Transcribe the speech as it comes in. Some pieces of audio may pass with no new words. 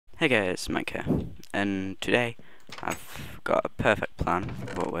Hey guys, Mike here, and today I've got a perfect plan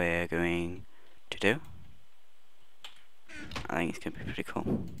for what we're going to do. I think it's going to be pretty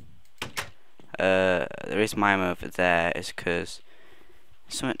cool. The reason why I'm over there is because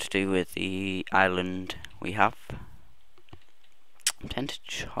it's something to do with the island we have. I tend to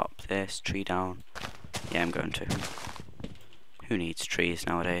chop this tree down. Yeah, I'm going to. Who needs trees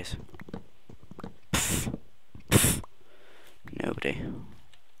nowadays? Pfft. Pfft. Nobody.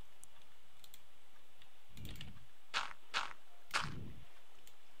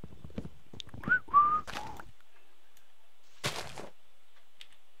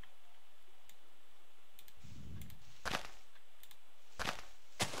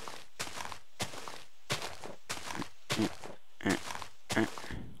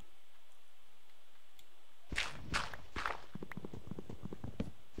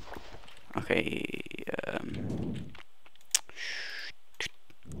 Okay,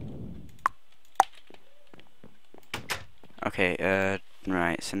 okay,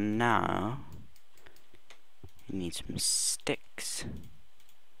 right, so now we need some sticks.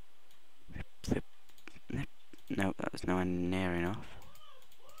 Nope, that was nowhere near enough.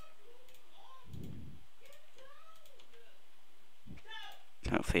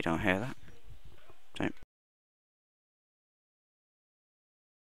 Hopefully you don't hear that. Don't.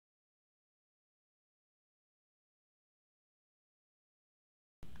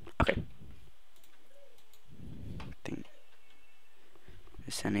 Okay. Think is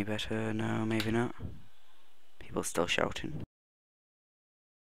this any better? No, maybe not. People still shouting.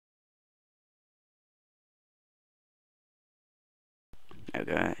 There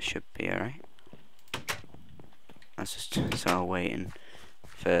we go, it should be alright. That's just so waiting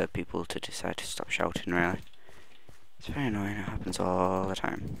for people to decide to stop shouting, really. It's very annoying, it happens all the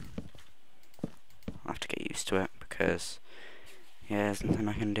time. I'll have to get used to it because, yeah, there's nothing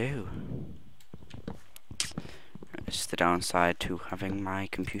I can do. It's the downside to having my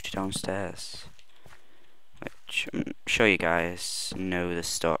computer downstairs, which I'm sure you guys know the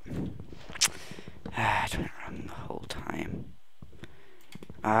stuff. I don't run the whole time.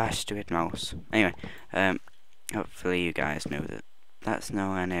 Stupid mouse. Anyway, hopefully you guys know that that's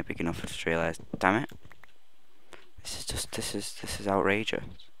nowhere near big enough to realise. Damn it! This is outrageous.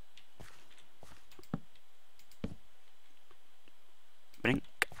 Brink,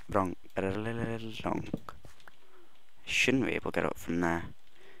 bronk, long. Shouldn't be able to get up from there,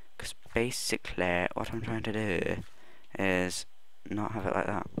 because basically what I'm trying to do is not have it like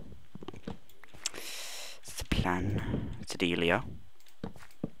that. It's the plan. It's a dealio.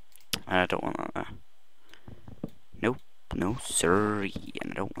 I don't want that there. Nope, no sorry,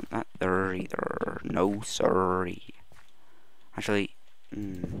 and I don't want that there either. No sorry. Actually,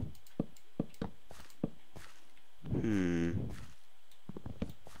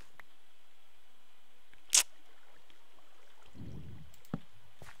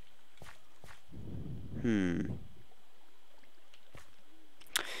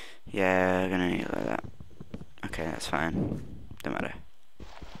 Yeah, gonna need it like that. Okay, that's fine. Don't matter.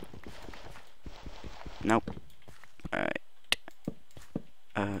 Nope. Alright.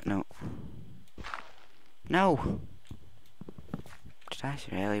 No. No! Did I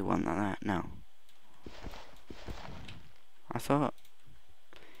really want that? No. I thought...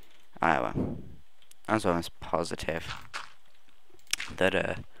 well. I was almost positive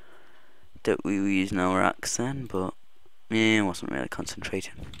that, that we were using our axe then, but... yeah, I wasn't really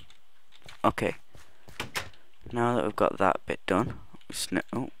concentrating. Okay. Now that we've got that bit done...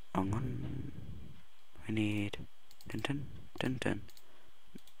 oh, hang on. We need... we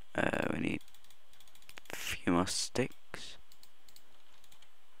need a few more sticks.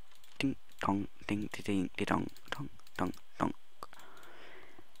 Ding dong, ding ding ding dong dong dong dong.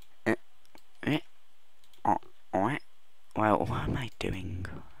 Well, what am I doing?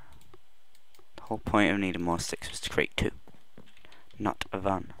 The whole point of needing more sticks was to create two, not a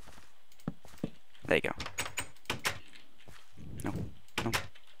van. There you go. No.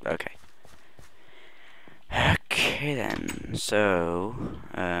 Okay. Okay then. So,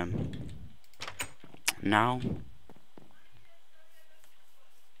 now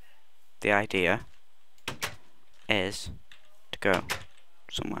the idea is to go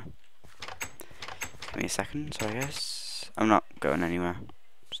somewhere. Give me a second, sorry guys. I'm not going anywhere.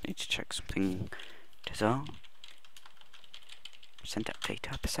 Just need to check something. Dissolve. Percent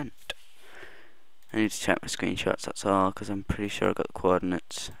data percent. I need to check my screenshots, that's all, because I'm pretty sure I got the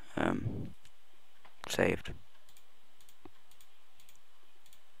coordinates saved.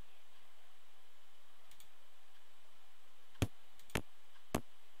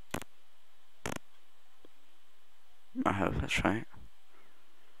 I hope that's right.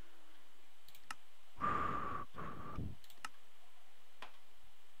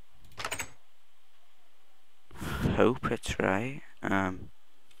 hope it's right. I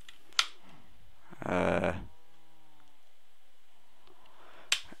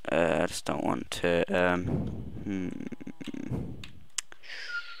just don't want to.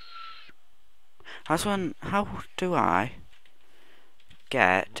 How do I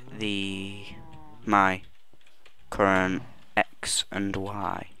get my current X and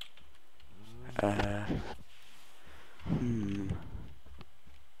Y? Hmm.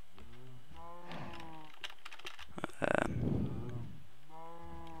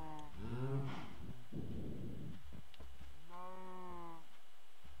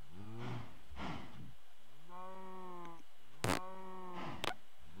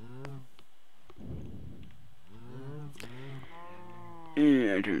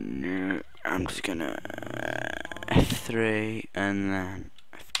 I don't know. I'm just gonna F3 and then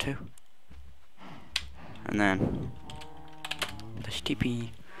F2 and then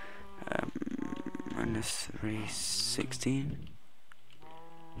HTTP minus 316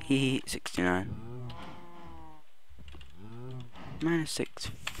 he 69 minus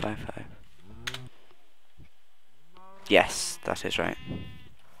 655. Yes, that is right.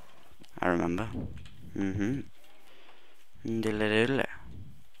 I remember.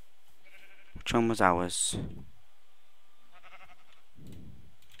 Which one was ours?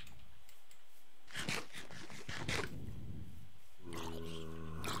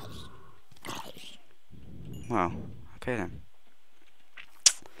 Well, okay then.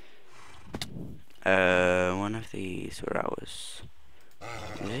 One of these were ours.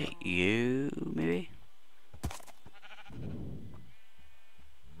 Is it you, maybe?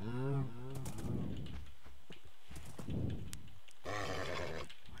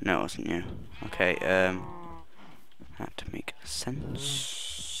 No, it wasn't you. Okay, that to make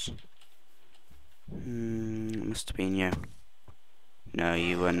sense. It must have been you. No,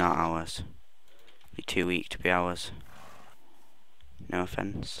 you were not ours. You're too weak to be ours. No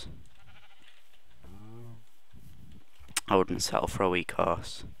offense. I wouldn't settle for a weak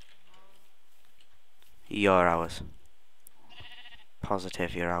horse. You're ours.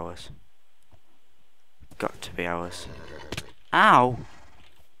 Positive you're ours. Got to be ours. Ow!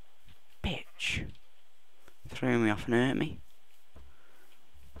 Bitch. Threw me off and hurt me.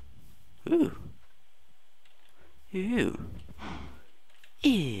 Ooh. Ooh.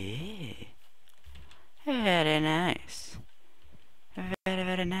 Ew. Very nice. Very,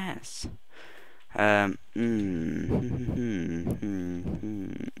 very nice.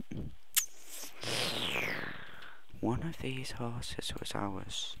 One of these horses was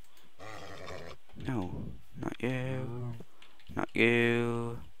ours. No, not you. Not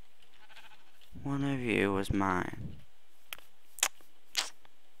you. One of you was mine.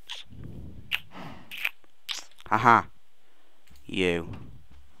 Haha. You.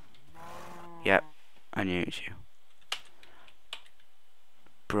 Yep, I knew it was you.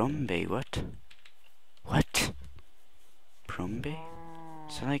 BRUMBY, what? What? BRUMBY?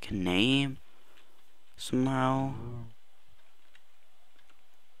 Is that like a name? Somehow?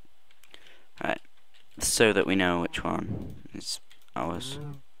 Right, so that we know which one is ours.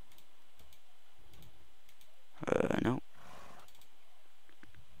 No.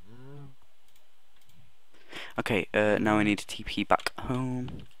 Okay, now I need to TP back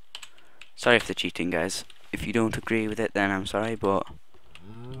home. Sorry for the cheating, guys. If you don't agree with it, then I'm sorry, but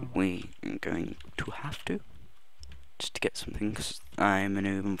we are going to have to. Just to get something, because I'm a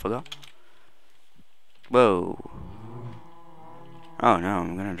noob and forgot. Whoa. Oh no,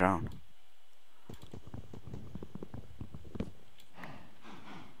 I'm gonna drown.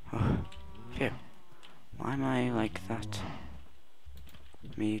 Oh, phew. Why am I like that?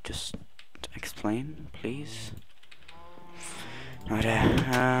 May you just explain, please? Right, we're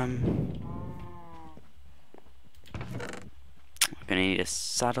gonna need a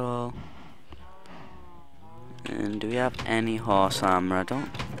saddle. And do we have any horse armor? I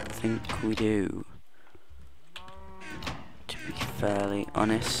don't think we do. To be fairly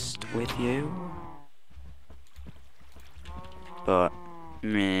honest with you. But,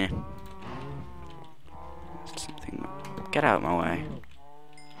 meh. Something. Get out of my way.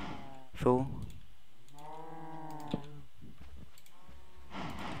 Fool.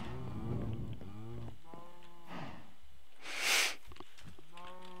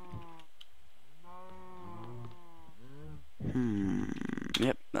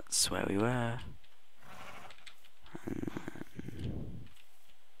 Yep, that's where we were.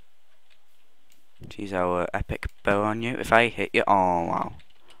 Use our epic bow on you. If I hit you, oh wow,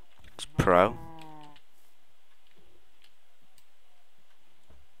 it's pro.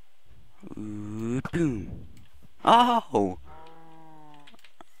 Ooh, boom. Oh,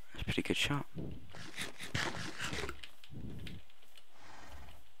 that's a pretty good shot.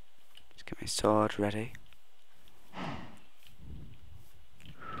 sword ready.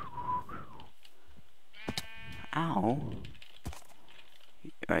 Ow.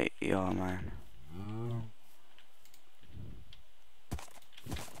 Right, you're mine.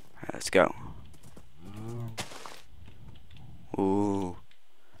 Right, let's go. Ooh.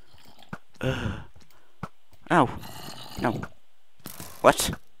 Ow. No.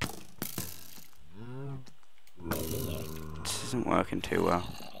 What? This isn't working too well.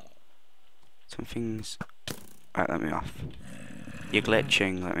 Something's... Right, let me off. You're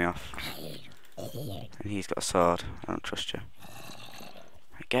glitching, let me off. And he's got a sword. I don't trust you.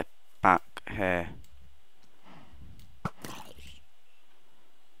 Right, get back here.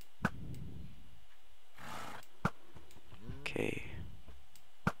 Okay.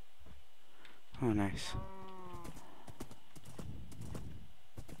 Oh, nice.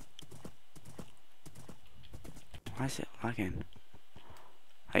 Why is it lagging?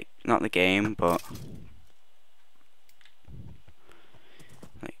 Like, not the game, but...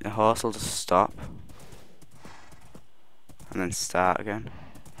 Like, the horse will just stop. And then start again.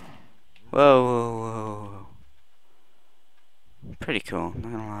 Whoa, whoa, whoa, whoa. Pretty cool,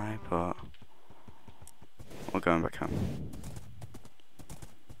 not gonna lie, but... We're going back home.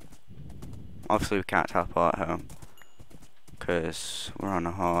 Obviously we can't teleport home. Because we're on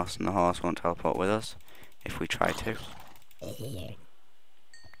a horse, and the horse won't teleport with us. If we try to.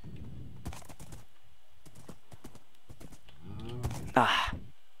 Ah!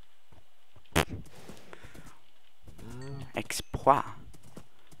 Exploit!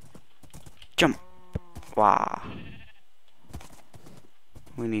 Jump! Wow!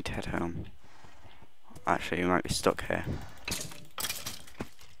 We need to head home. Actually, we might be stuck here.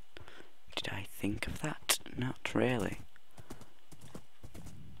 Did I think of that? Not really.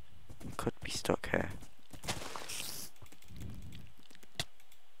 Could be stuck here.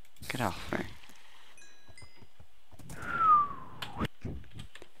 Get off me.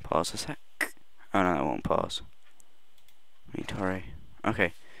 Pause a sec. Oh no, that won't pause. I need to hurry.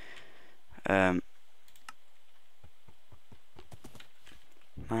 Okay.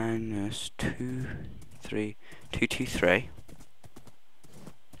 Minus 2, 3, 2, 2, 3.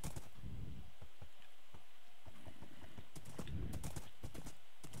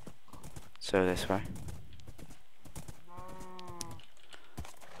 So this way.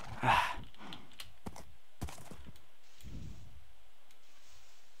 Ah.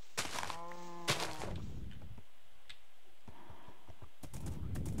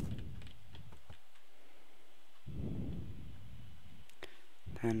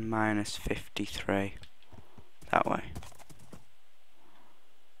 Then minus 53. That way.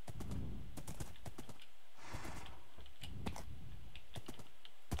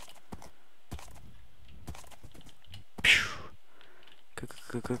 Go,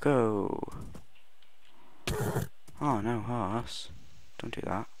 go, go, go, go. Oh no, horse. Don't do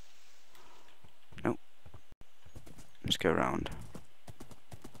that. Nope. Let's go around.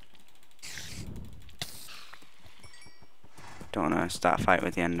 Don't want to start a fight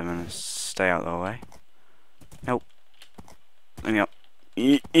with the Enderman and stay out of the way. Nope. Let me up.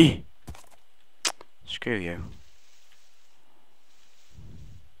 Screw you.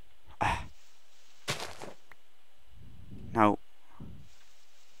 Ah. No.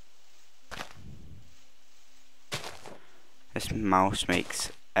 This mouse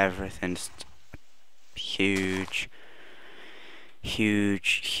makes everything just huge, huge,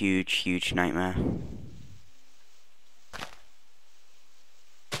 huge, huge nightmare.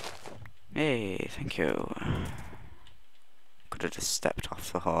 Hey, thank you. Could have just stepped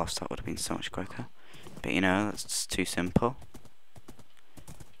off the horse, that would have been so much quicker. But you know, that's just too simple.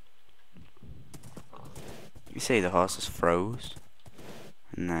 You see, the horse just froze.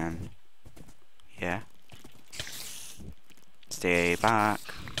 And then, yeah. Stay back.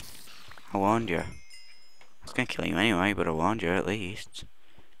 I warned you. I was gonna kill you anyway, but I warned you at least.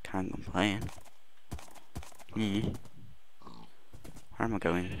 Can't complain. Where am I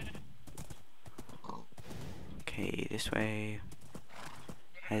going? Okay, this way.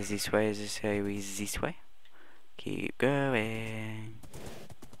 As this way, as this way, this way. Keep going.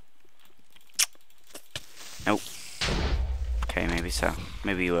 Nope. Okay, maybe so.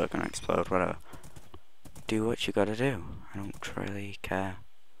 Maybe you were gonna explode, whatever. Do what you gotta do. I don't really care.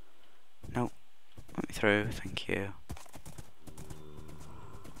 Nope. Let me through, thank you.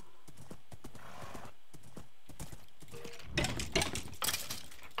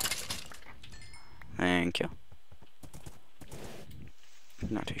 Thank you.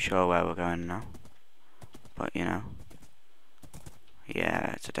 Not too sure where we're going now. But you know.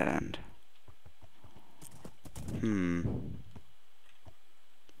 Yeah, it's a dead end.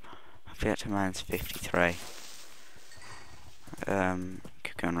 get to minus 53.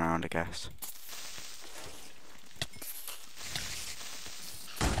 Keep going around, I guess.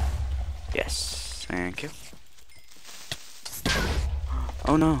 Yes, thank you.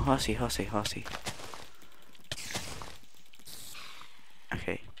 Oh no, horsey.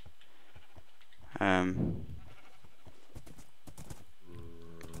 Okay.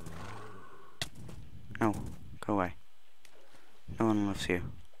 No, go away. No one loves you.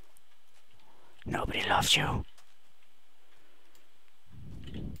 Nobody loves you.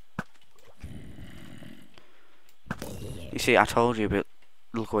 You see, I told you, but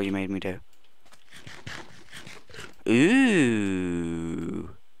look what you made me do. Ooh.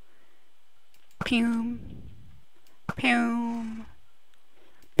 Pew. Pew.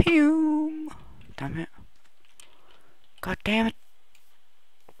 Pew. Damn it. God damn it.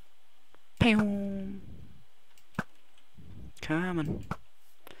 Pew. Come on.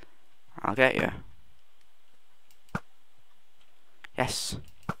 I'll get you. Yes.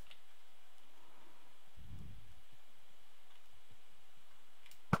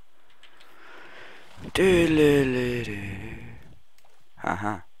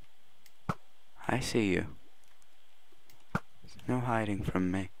 Haha. I see you. There's no hiding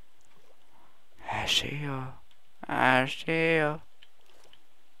from me. I see you. I see you.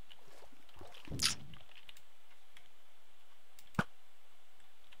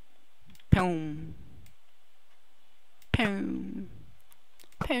 Pew. Pew.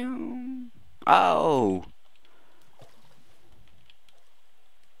 Pew. Oh.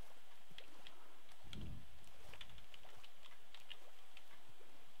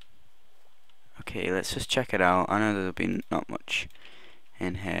 Okay, let's just check it out. I know there'll be not much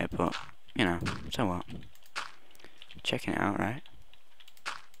in here, but, you know, so what? Checking it out, right?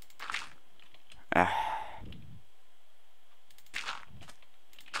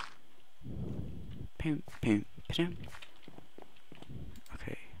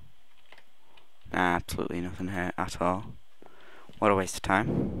 Okay. Nah, absolutely nothing here at all. What a waste of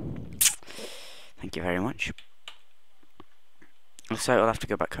time. Thank you very much. Looks like we'll have to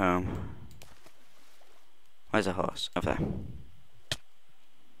go back home. Where's the horse? Over there.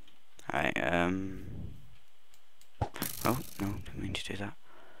 Alright, oh, no, didn't mean to do that.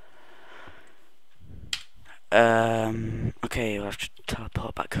 Okay, we'll have to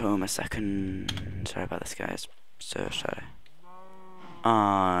teleport back home a second. Sorry about this, guys. So sorry.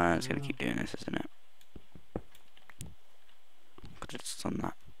 Ah, it's gonna keep doing this, isn't it? Could have just done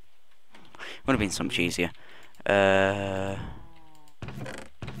that. Would have been so much easier.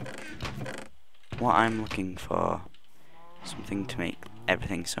 What I'm looking for, something to make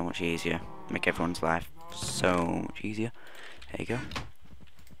everything so much easier, make everyone's life so much easier. There you go.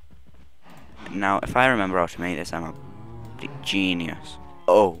 Now, if I remember how to make this, I'm a genius.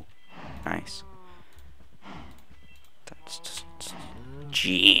 Oh, nice. That's just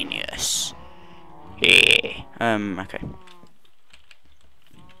genius. Yeah. Okay.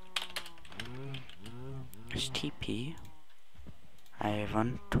 It's TP. I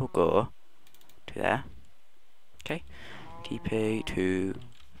want to go to there. Okay. TP to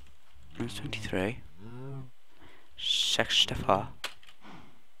minus 23. 64.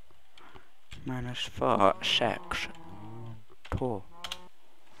 Minus 4, 6, 2.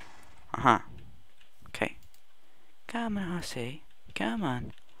 Okay. Come on, horsey. Come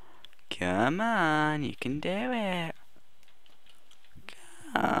on. Come on, you can do it.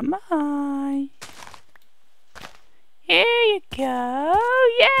 Come on. Here you go.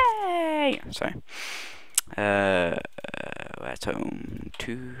 Yay! Sorry. Where's home?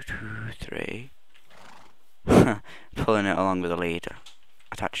 2, 2, 3. Pulling it along with a lead.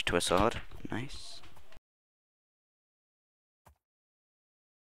 Attached to a sword. Nice.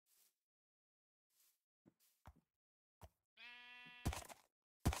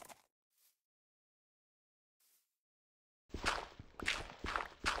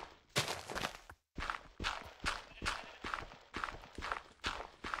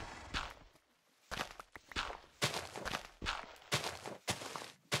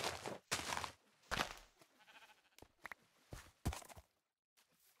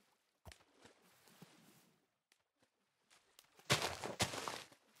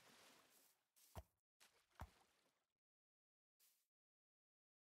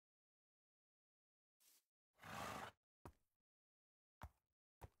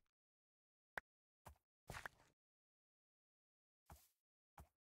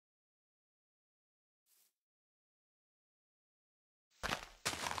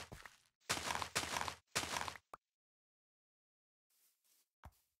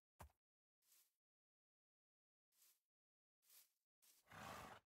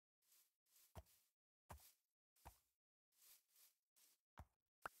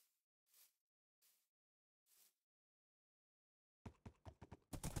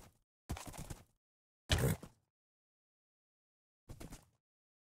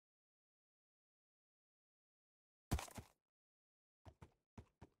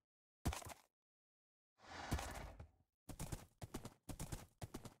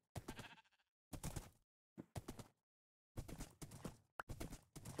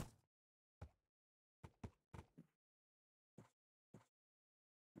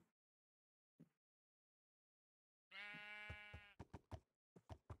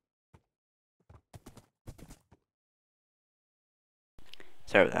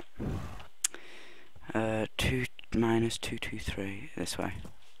 Sorry about that. 2 minus 223 this way.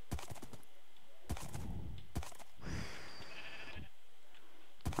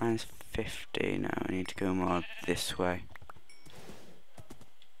 Minus 50. No, I need to go more this way.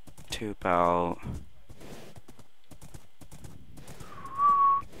 To about.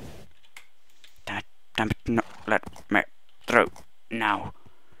 Damn it! No, let me through now.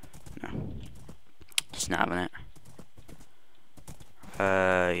 No, just not having it.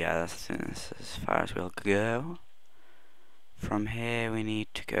 Yeah, that's as far as we'll go. From here, we need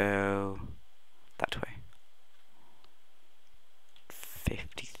to go that way.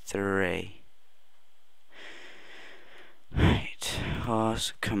 53. Right,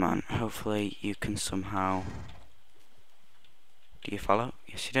 horse, come on. Hopefully, you can somehow. Do you follow?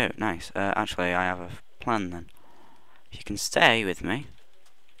 Yes, you do. Nice. Actually, I have a plan then. If you can stay with me,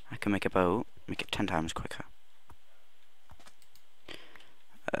 I can make a boat, make it 10 times quicker.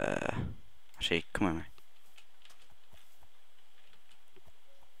 Actually, come with me.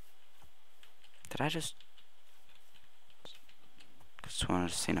 Did I just want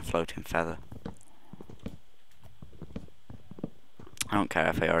to see a floating feather? I don't care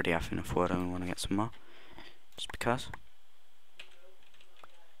if I already have enough wood, I only want to get some more. Just because.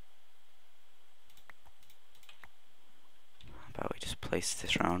 How about we just place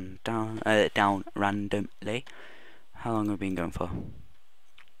this down randomly? How long have we been going for?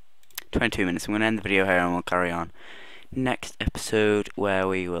 22 minutes. I'm going to end the video here and we'll carry on next episode where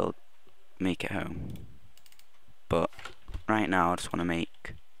we will make it home. But right now I just want to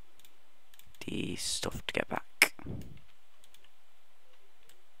make the stuff to get back.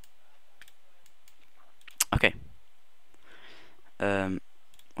 Okay.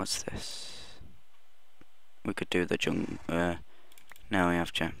 What's this? We could do the jungle. No, we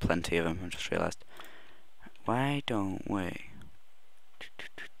have plenty of them. I just realised. Why don't we?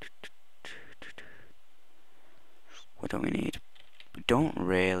 What don't we need? We don't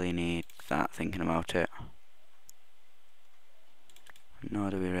really need that, thinking about it.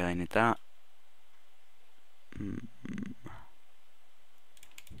 Nor do we really need that. We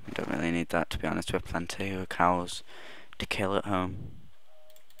don't really need that, to be honest. We have plenty of cows to kill at home.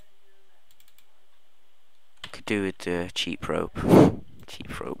 Could do with the cheap rope.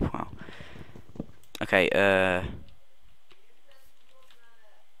 Cheap rope, wow. Okay,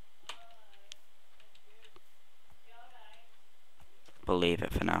 we'll leave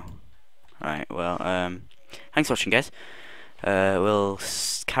it for now. Alright, well, thanks for watching, guys. We'll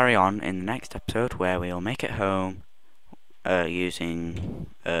carry on in the next episode where we'll make it home using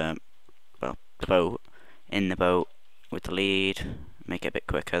well, the boat. In the boat with the lead, make it a bit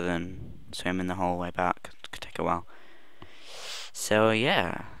quicker than swimming the whole way back. It could take a while. So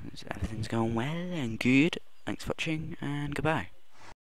yeah, everything's going well and good. Thanks for watching and goodbye.